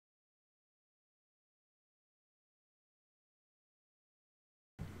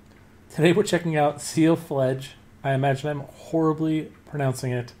Today we're checking out Ciel Fledge. I imagine I'm horribly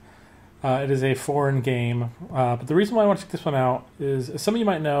pronouncing it. It is a foreign game, but the reason why I want to check this one out is, as some of you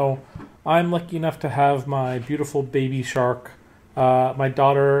might know, I'm lucky enough to have my beautiful baby shark, my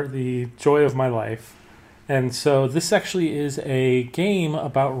daughter, the joy of my life. And so this actually is a game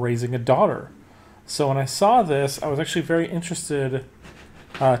about raising a daughter. So when I saw this, I was actually very interested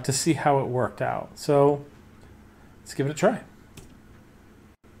to see how it worked out. So let's give it a try.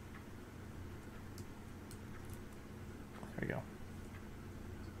 There we go.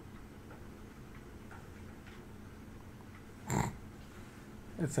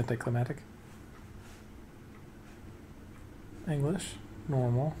 It's anticlimactic. English,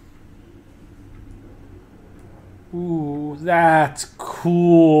 normal. Ooh, that's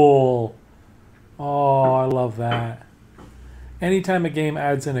cool. Oh, I love that. Anytime a game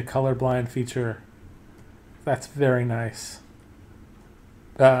adds in a colorblind feature, that's very nice.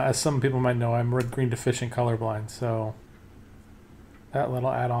 As some people might know, I'm red, green deficient colorblind, so that little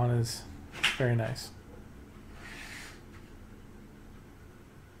add-on is very nice.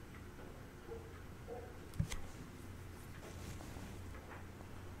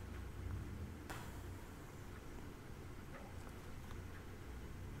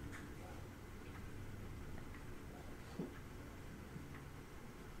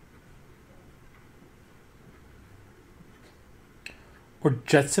 We're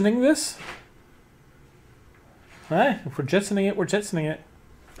jetsoning this? Alright, if we're jetsoning it, we're jetsoning it.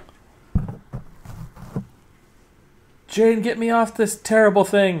 Jane, get me off this terrible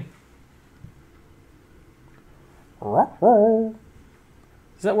thing. Does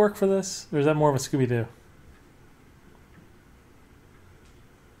that work for this? Or is that more of a Scooby-Doo?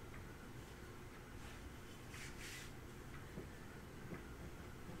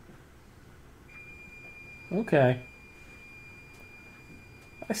 Okay.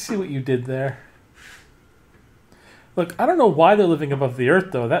 I see what you did there. Look, I don't know why they're living above the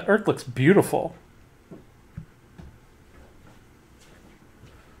earth, though. That earth looks beautiful.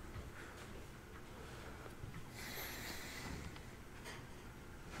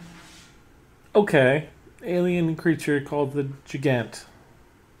 Okay. Alien creature called the Gigant.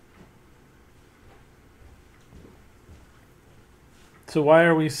 So why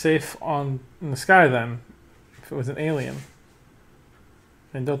are we safe in the sky, then? If it was an alien?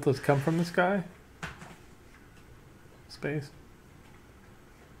 And don't those come from the sky? Space?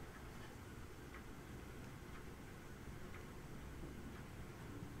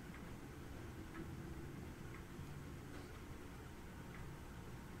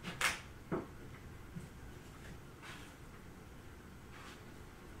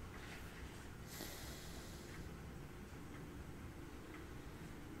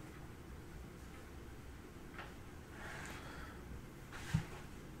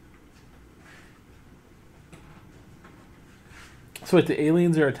 So wait, the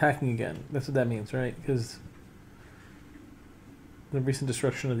aliens are attacking again. That's what that means, right? Because the recent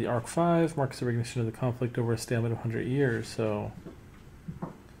destruction of the Ark 5 marks the recognition of the conflict over a stalemate of 100 years. So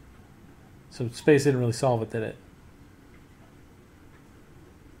space didn't really solve it, did it?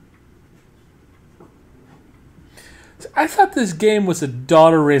 So I thought this game was a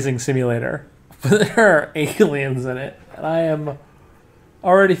daughter-raising simulator, but there are aliens in it, and I am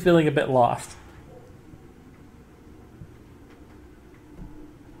already feeling a bit lost.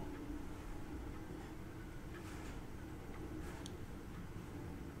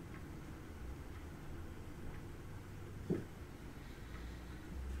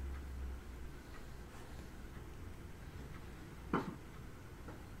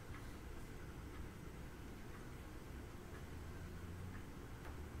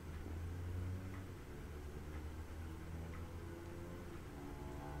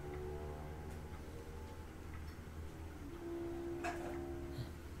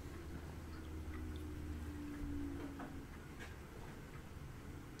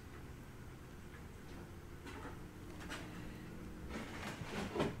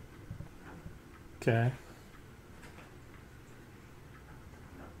 Okay.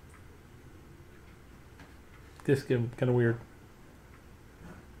 This game kind of weird.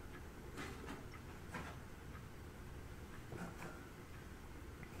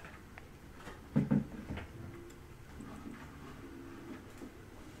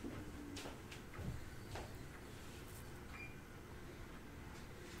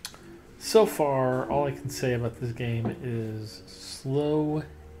 So far, all I can say about this game is slow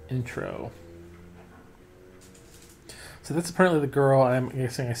intro. So that's apparently the girl I'm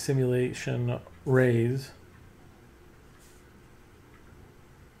guessing a simulation raise.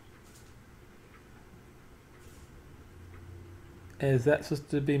 Is that supposed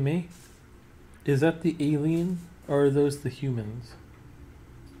to be me? Is that the alien or are those the humans?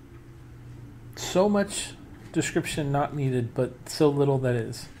 So much description not needed, but so little that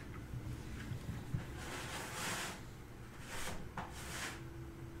is.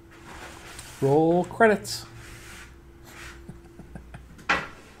 Roll credits.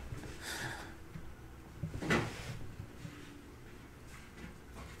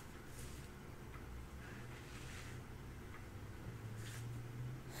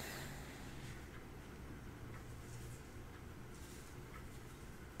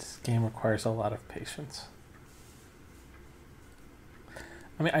 This game requires a lot of patience.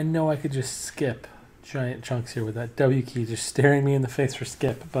 I mean, I know I could just skip giant chunks here with that W key just staring me in the face for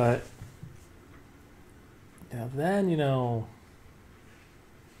skip, but then,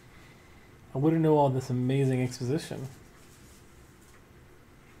 I wouldn't know all this amazing exposition.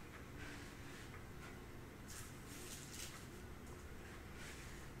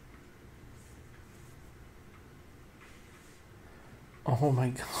 Oh my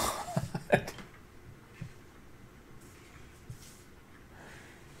god.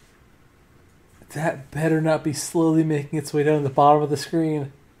 That better not be slowly making its way down the bottom of the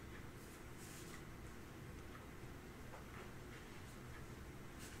screen.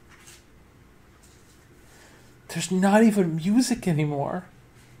 There's not even music anymore.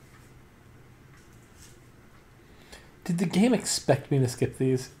 Did the game expect me to skip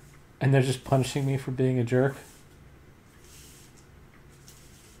these? And they're just punishing me for being a jerk?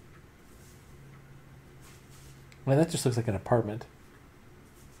 Well, that just looks like an apartment.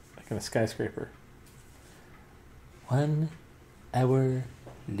 Like in a skyscraper. 1 hour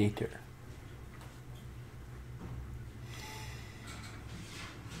later.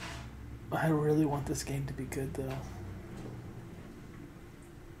 I really want this game to be good, though.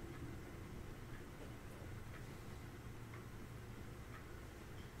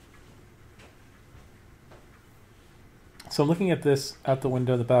 So I'm looking at this out the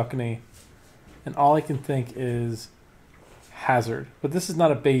window of the balcony, and all I can think is hazard. But this is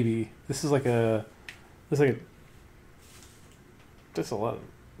not a baby. This is like a... Just a lot of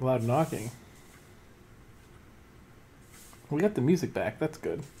loud knocking. We got the music back. That's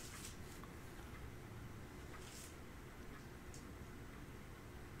good.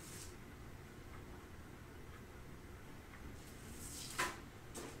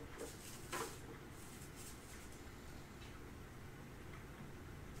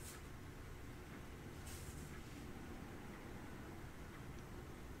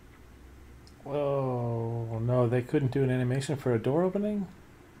 Oh, no, they couldn't do an animation for a door opening?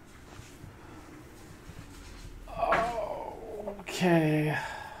 Oh, okay.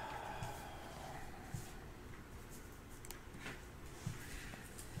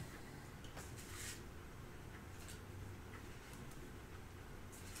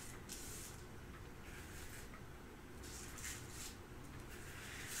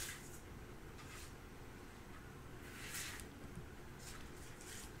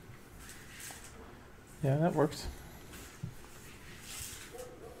 Yeah, that works.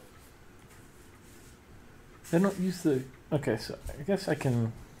 They don't use the... Okay, so I guess I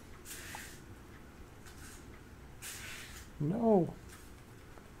can... No.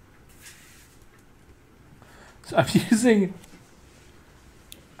 So I'm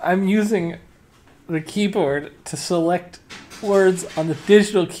using the keyboard to select words on the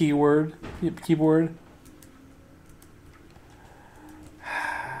digital keyboard.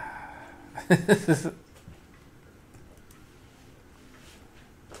 This is...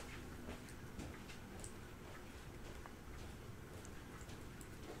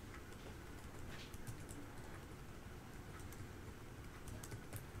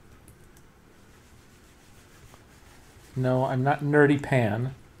 No, I'm not Nerdy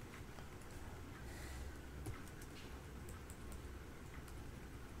Pan.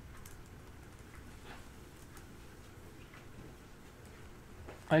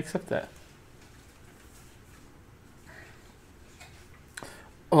 I accept that.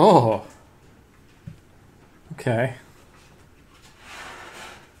 Oh. Okay.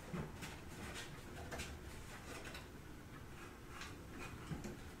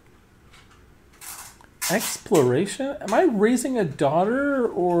 Exploration? Am I raising a daughter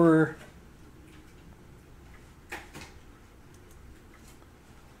or...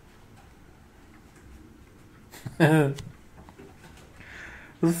 Those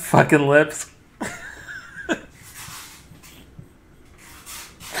fucking lips.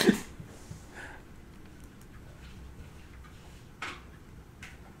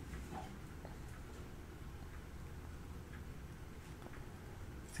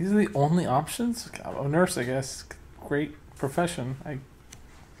 These are the only options? I'm a nurse, I guess. Great profession.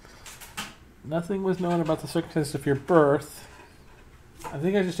 Nothing was known about the circumstances of your birth. I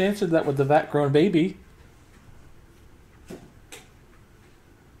think I just answered that with the vat-grown baby.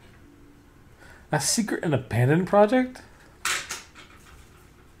 A secret and abandoned project?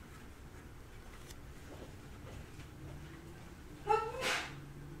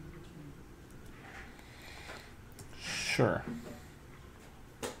 Sure.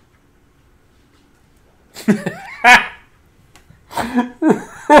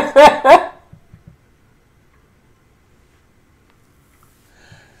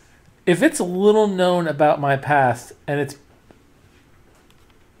 If it's a little known about my past and it's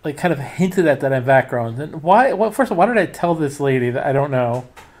like kind of hinted at that I'm background, then why? Well, first of all, why did I tell this lady that I don't know?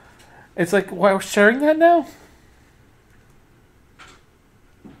 It's like, why we're sharing that now?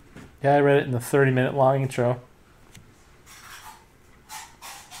 Yeah, I read it in the 30-minute long intro.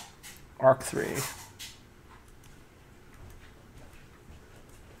 Arc 3.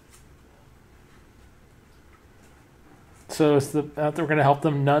 So is the out there we're gonna help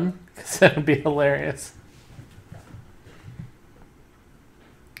them? None? Because that would be hilarious.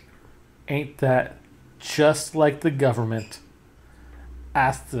 Ain't that just like the government?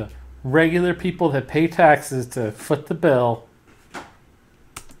 Ask the regular people that pay taxes to foot the bill.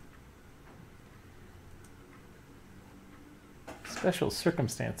 Special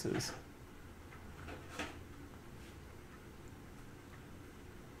circumstances.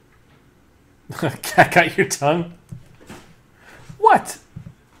 Cat got your tongue? What?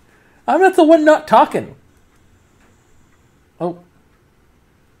 I'm not the one not talking. Oh.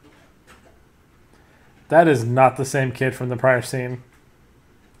 That is not the same kid from the prior scene.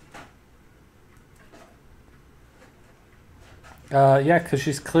 Yeah, because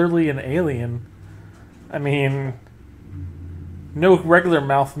she's clearly an alien. I mean, no regular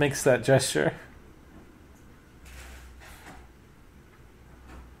mouth makes that gesture.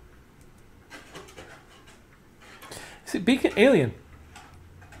 See, beacon alien.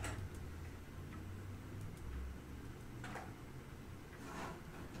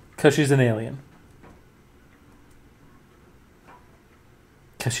 Because she's an alien.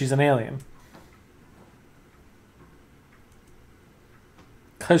 Because she's an alien.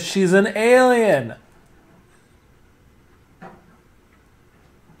 Because she's an alien.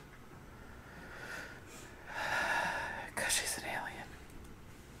 Because she's an alien.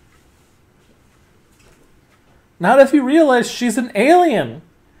 Not if you realize she's an alien.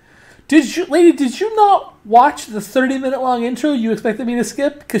 Did you not watch the 30-minute long intro you expected me to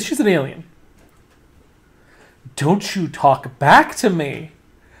skip? Because she's an alien. Don't you talk back to me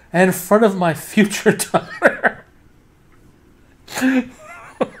in front of my future daughter.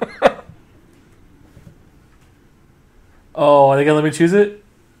 Oh, are they going to let me choose it?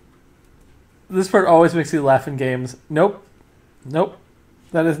 This part always makes you laugh in games. Nope. Nope.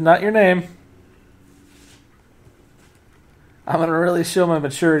 That is not your name. I'm going to really show my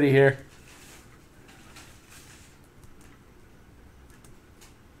maturity here.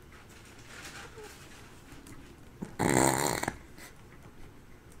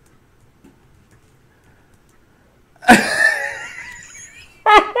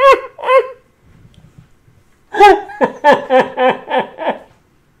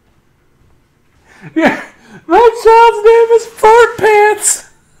 Yeah, my child's name is Fart Pants.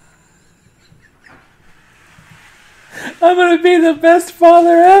 I'm gonna be the best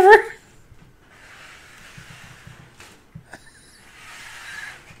father ever.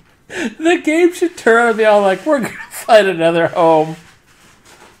 The game should turn and be all like, we're gonna find another home.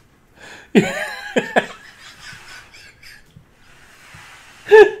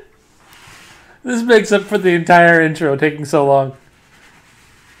 This makes up for the entire intro taking so long.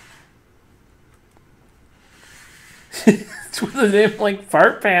 It's with a name like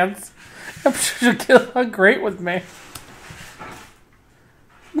Fart Pants. I'm sure she'll get along great with me.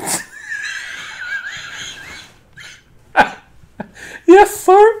 Yeah,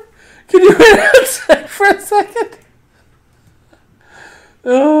 Fart. Can you wait outside for a second?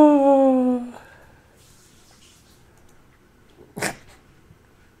 Oh.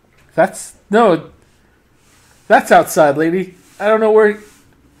 That's outside, lady. I don't know where.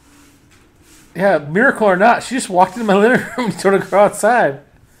 Yeah, miracle or not, she just walked into my living room and told her to go outside.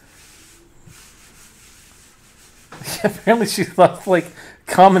 Yeah, apparently she left like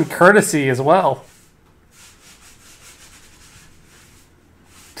common courtesy as well.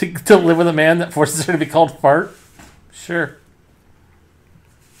 To live with a man that forces her to be called Fart? Sure.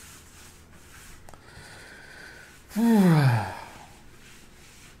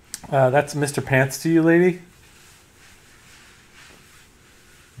 That's Mr. Pants to you, lady?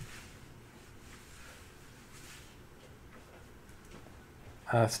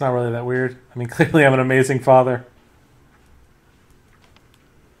 It's not really that weird. I mean, clearly I'm an amazing father.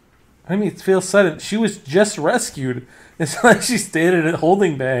 I mean, it feels sudden. She was just rescued. It's like she stayed in a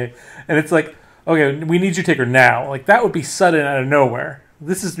holding bay, and it's like, okay, we need you to take her now. Like, that would be sudden out of nowhere.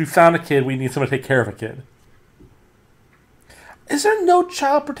 This is, we found a kid, we need someone to take care of a kid. Is there no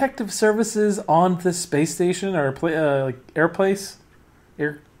child protective services on this space station or like air place?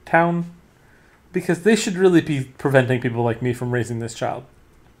 Air town? Because they should really be preventing people like me from raising this child.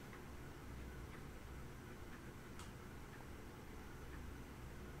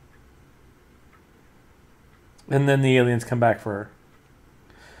 And then the aliens come back for her.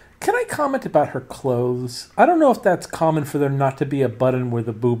 Can I comment about her clothes? I don't know if that's common for there not to be a button where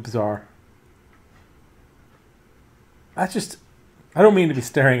the boobs are. I don't mean to be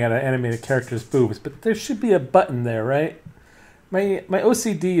staring at an animated character's boobs, but there should be a button there, right? My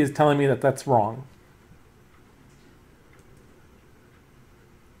OCD is telling me that that's wrong.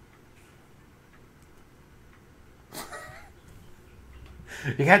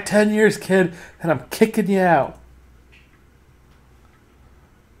 You got 10 years, kid, and I'm kicking you out.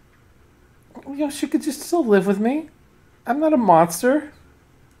 You know, she could just still live with me. I'm not a monster.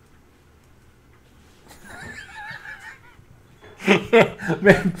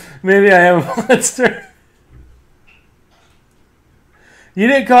 Maybe I am a monster. You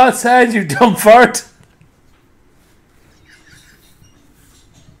didn't go outside, you dumb fart.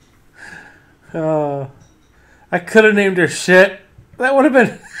 I could have named her Shit. That would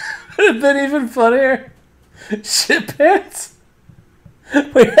have been even funnier. Shit pants.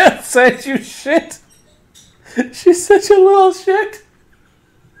 Wait, outside you shit. She's such a little shit.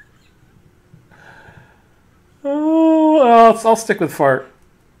 Oh, well, I'll stick with fart.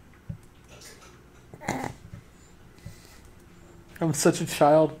 I'm such a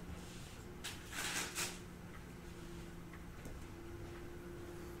child.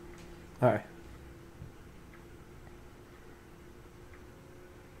 Alright.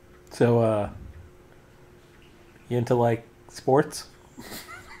 So, you into, like, sports?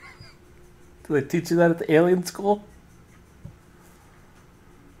 Do they teach you that at the alien school?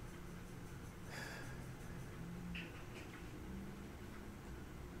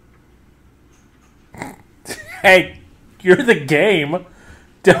 Hey, you're the game.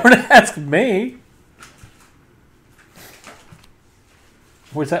 Don't ask me.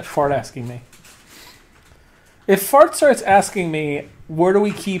 Where's that fart asking me? If fart starts asking me, where do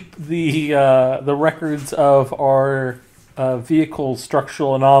we keep the records of our vehicle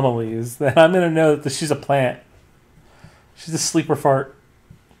structural anomalies, then I'm going to know that she's a plant. She's a sleeper fart.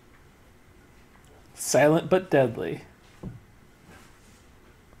 Silent but deadly.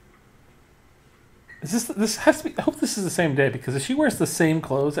 Is this has to be? I hope this is the same day, because if she wears the same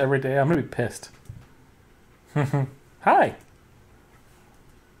clothes every day, I'm gonna be pissed. Hi.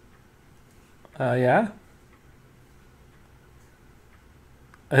 Yeah.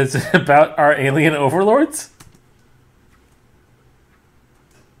 Is it about our alien overlords?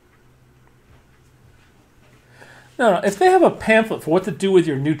 No. If they have a pamphlet for what to do with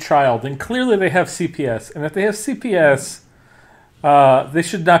your new child, then clearly they have CPS. And if they have CPS, they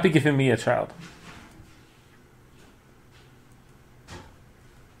should not be giving me a child.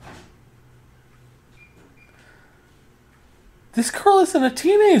 This girl isn't a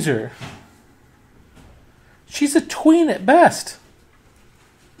teenager. She's a tween at best.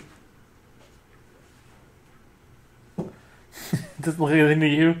 Doesn't look anything to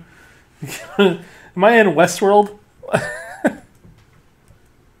you. Am I in Westworld?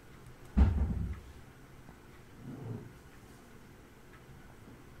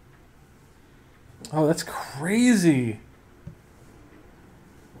 Oh, that's crazy.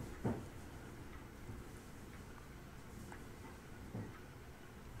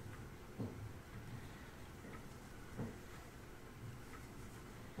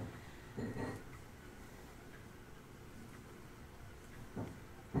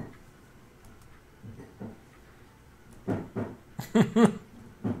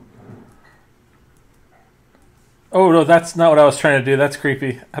 Oh, no, that's not what I was trying to do. That's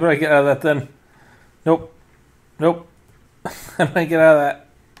creepy. How do I get out of that then? Nope. Nope. How do I get out of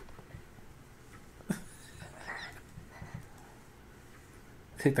that?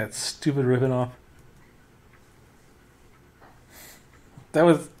 Take that stupid ribbon off. That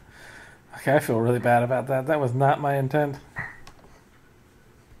was... Okay, I feel really bad about that. That was not my intent.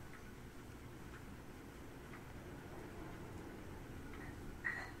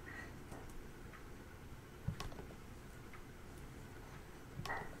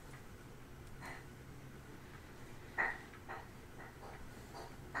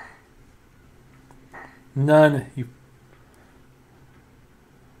 None. You.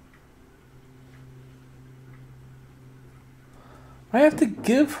 I have to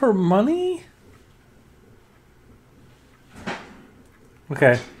give her money?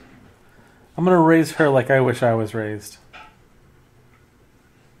 Okay. I'm gonna raise her like I wish I was raised.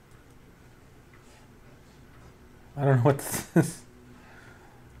 I don't know what this is.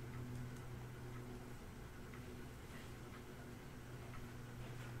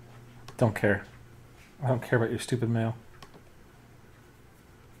 Don't care. I don't care about your stupid mail.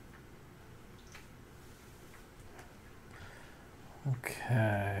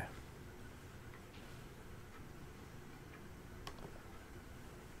 Okay.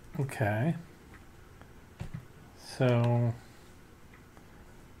 Okay. So...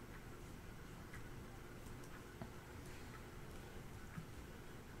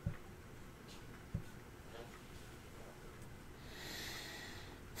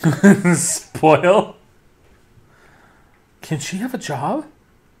 Spoil? Can she have a job?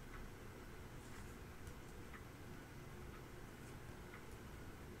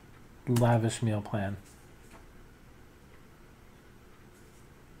 Lavish meal plan.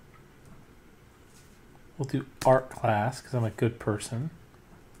 We'll do art class because I'm a good person.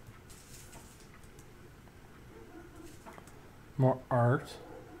 More art.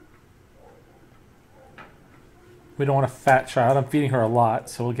 We don't want a fat child. I'm feeding her a lot,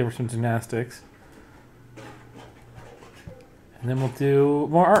 so we'll give her some gymnastics. And then we'll do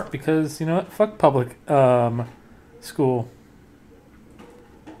more art because, you know what? Fuck public school.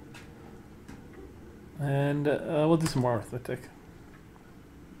 And we'll do some more arithmetic.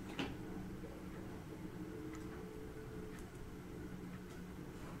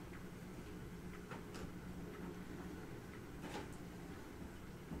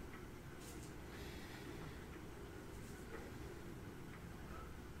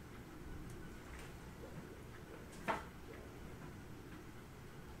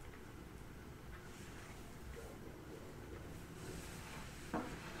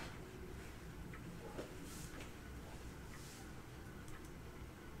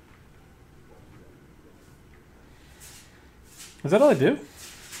 Is that all I do?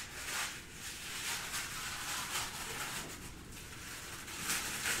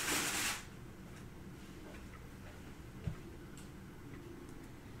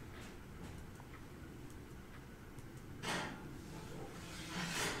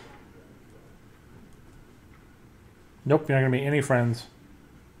 Nope, you're not going to make any friends.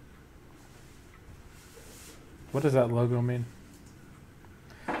 What does that logo mean?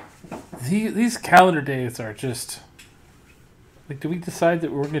 These calendar days are just... Like, do we decide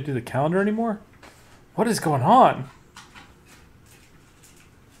that we're going to do the calendar anymore? What is going on?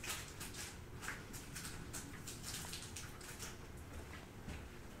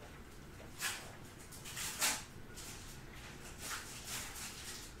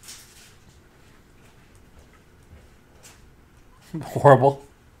 Horrible.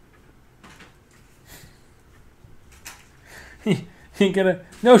 You ain't gonna...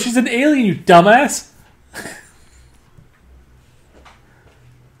 No, she's an alien, you dumbass!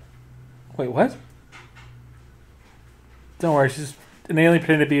 Wait, what? Don't worry, she's an alien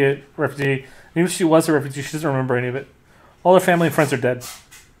pretending to be a refugee. Even if she was a refugee, she doesn't remember any of it. All her family and friends are dead.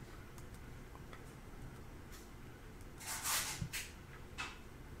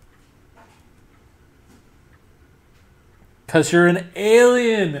 Because you're an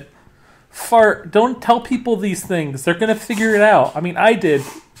alien! Fart, don't tell people these things. They're gonna figure it out. I mean, I did.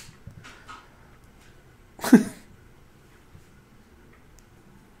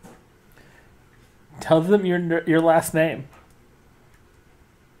 Tell them your last name.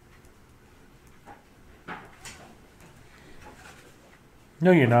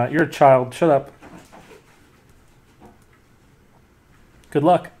 No, you're not. You're a child. Shut up. Good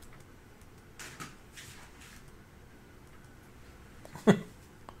luck.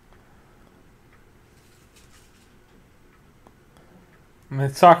 I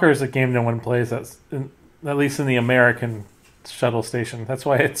mean, soccer is a game no one plays. That's at least in the American shuttle station. That's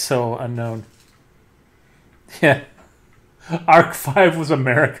why it's so unknown. Yeah. Arc 5 was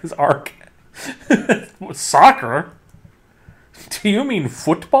America's Arc. Soccer? Do you mean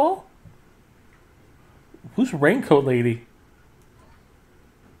football? Who's Raincoat Lady?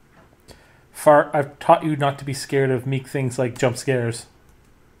 Fart, I've taught you not to be scared of meek things like jump scares.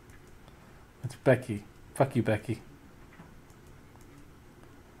 That's Becky. Fuck you, Becky.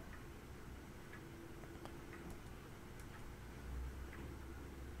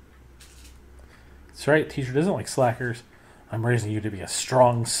 That's right, teacher doesn't like slackers. I'm raising you to be a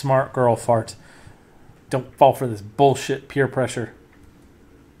strong, smart girl, Fart. Don't fall for this bullshit peer pressure.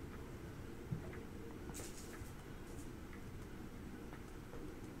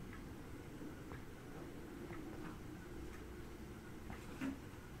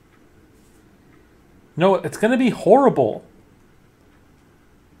 No, it's going to be horrible.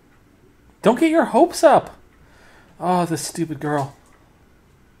 Don't get your hopes up. Oh, this stupid girl.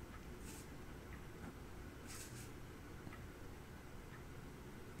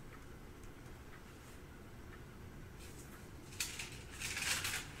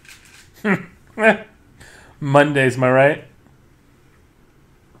 Mondays, am I right?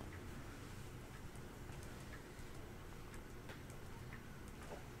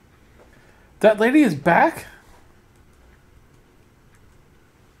 That lady is back?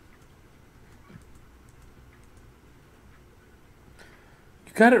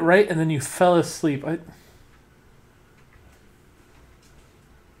 You got it right and then you fell asleep.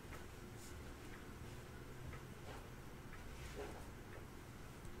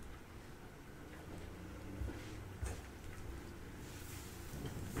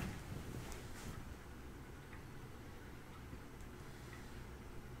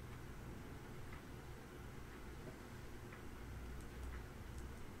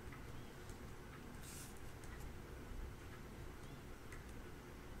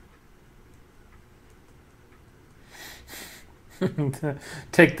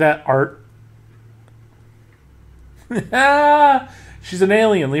 Take that, art. She's an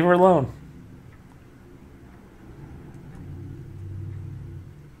alien. Leave her alone.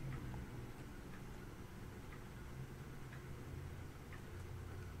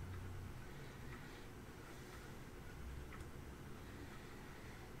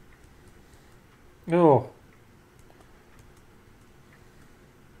 Oh.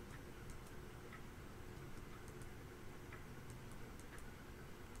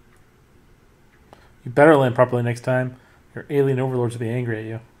 You better land properly next time. Your alien overlords will be angry at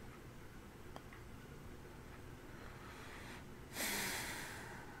you.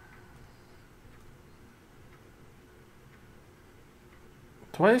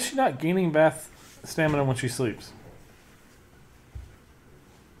 Why is she not gaining bath stamina when she sleeps?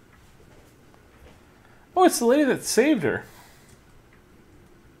 Oh, it's the lady that saved her.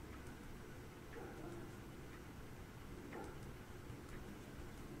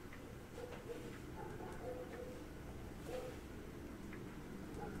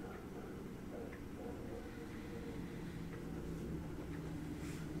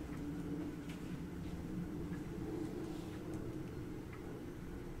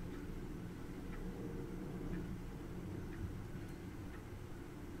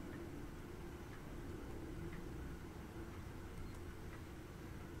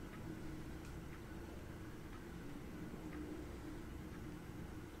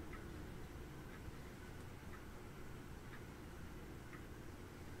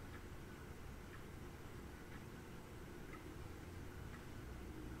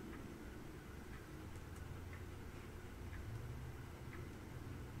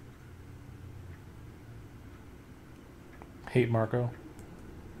 Hate Marco.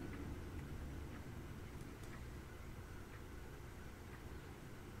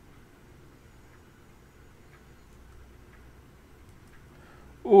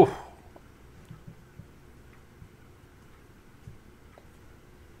 Ooh.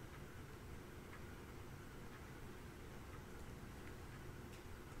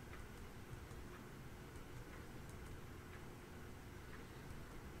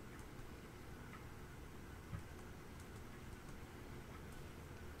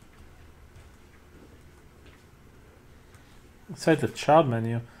 Inside the child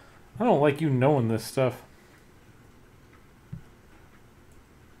menu. I don't like you knowing this stuff.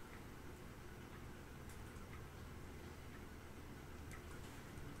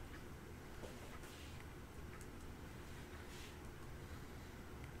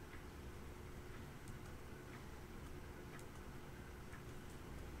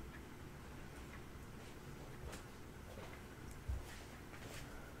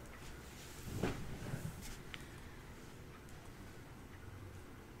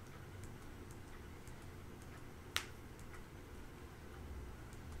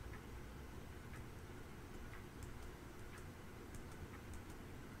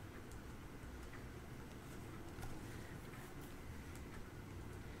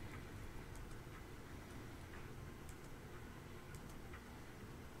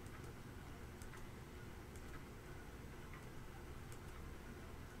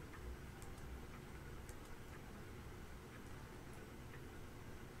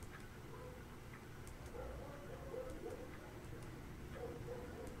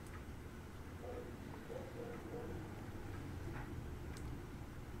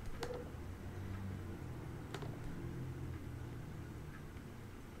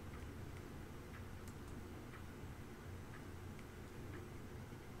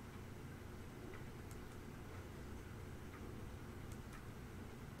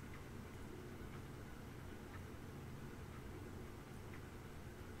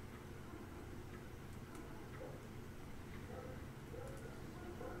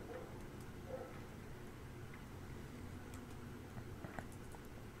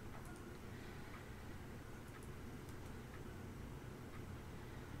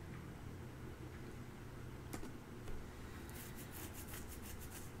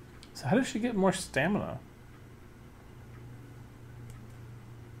 So how does she get more stamina?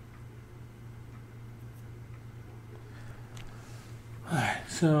 Alright,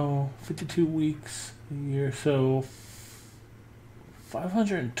 so 52 weeks a year, so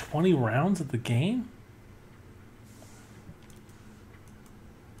 520 rounds of the game?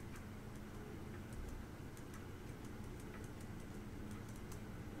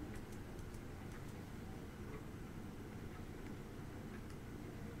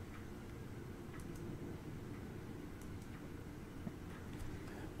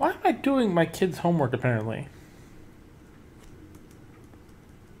 Why am I doing my kids' homework apparently?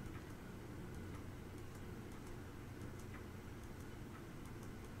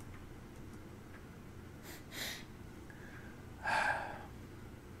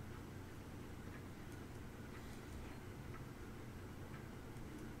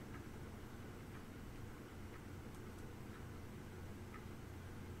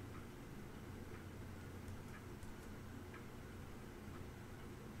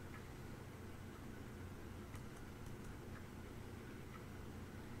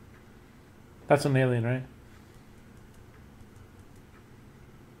 That's an alien, right?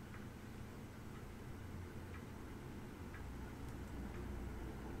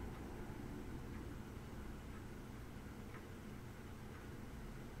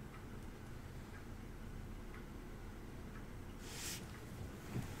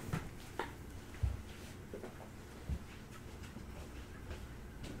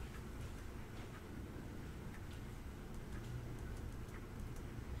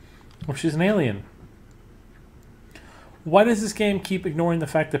 Well, she's an alien. Why does this game keep ignoring the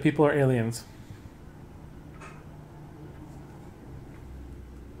fact that people are aliens?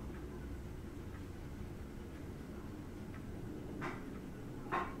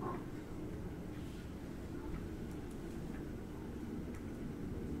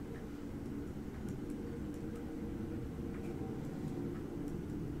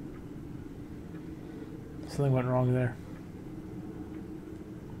 Something went wrong there.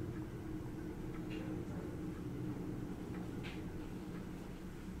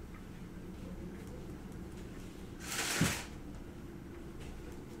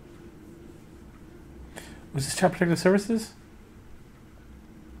 Was this Child Protective Services?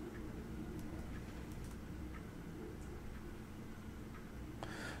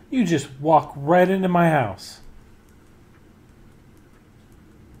 You just walk right into my house.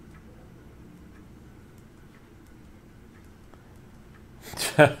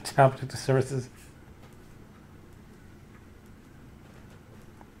 Child Protective Services.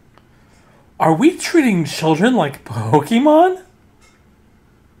 Are we treating children like Pokemon?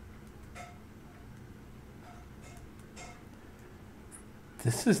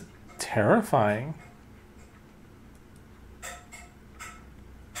 This is terrifying.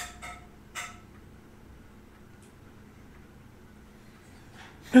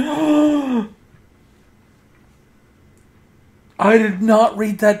 I did not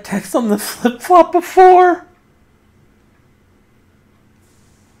read that text on the flip-flop before.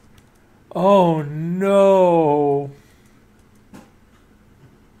 Oh no.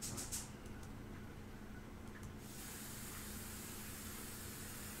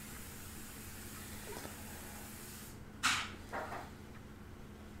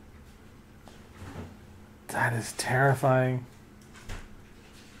 That is terrifying.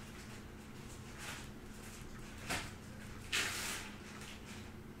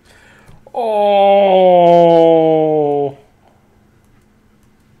 Oh.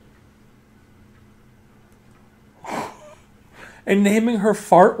 And naming her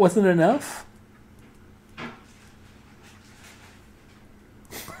fart wasn't enough?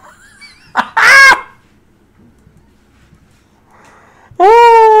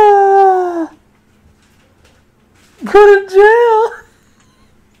 Oh. Go to jail.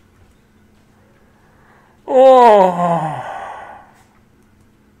 Oh.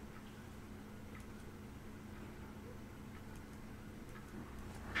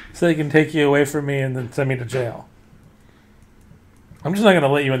 So they can take you away from me and then send me to jail. I'm just not going to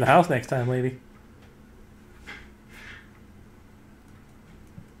let you in the house next time, lady.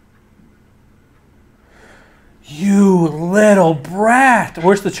 You little brat.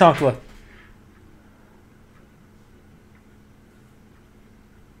 Where's the chocolate?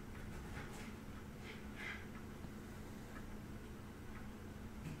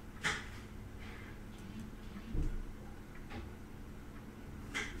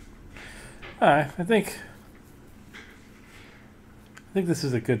 Alright, I think this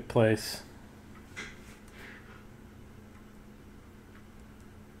is a good place.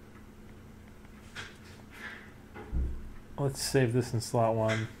 Let's save this in slot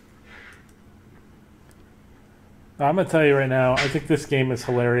 1. I'm gonna tell you right now, I think this game is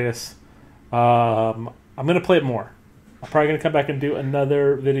hilarious. I'm gonna play it more. I'm probably gonna come back and do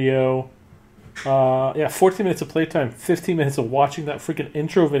another video. Yeah, 14 minutes of playtime, 15 minutes of watching that freaking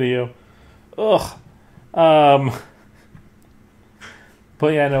intro video. Ugh. But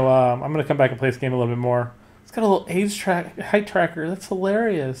yeah, no, I'm gonna come back and play this game a little bit more. It's got a little height tracker. That's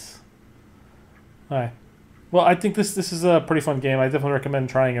hilarious. All right. Well, I think this is a pretty fun game. I definitely recommend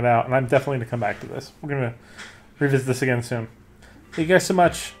trying it out, and I'm definitely going to come back to this. We're going to revisit this again soon. Thank you guys so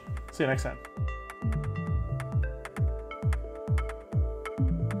much. See you next time.